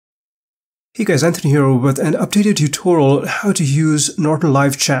Hey guys, Anthony here with an updated tutorial on how to use Norton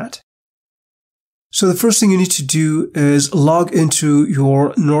Live Chat. So the first thing you need to do is log into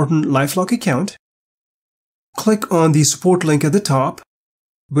your Norton LifeLock account. Click on the support link at the top,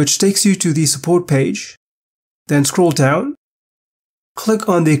 which takes you to the support page. Then scroll down, click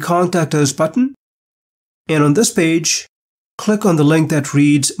on the Contact Us button, and on this page, click on the link that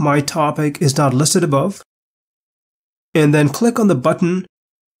reads My topic is not listed above, and then click on the button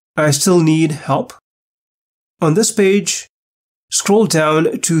I still need help. On this page, scroll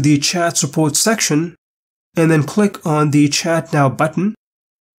down to the chat support section and then click on the Chat Now button.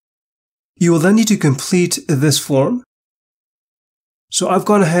 You will then need to complete this form. So I've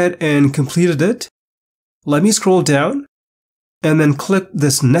gone ahead and completed it. Let me scroll down and then click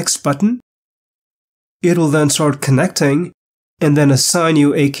this Next button. It will then start connecting and then assign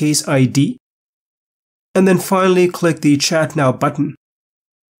you a case ID. And then finally click the Chat Now button.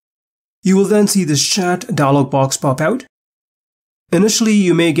 You will then see this chat dialog box pop out. Initially,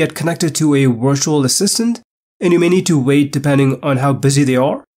 you may get connected to a virtual assistant, and you may need to wait depending on how busy they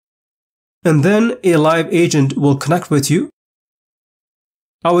are. And then a live agent will connect with you.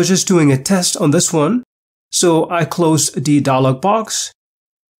 I was just doing a test on this one, so I closed the dialog box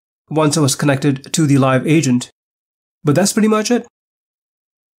once I was connected to the live agent. But that's pretty much it.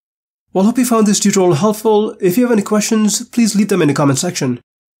 Well, I hope you found this tutorial helpful. If you have any questions, please leave them in the comment section.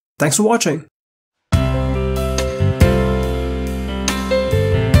 Thanks for watching.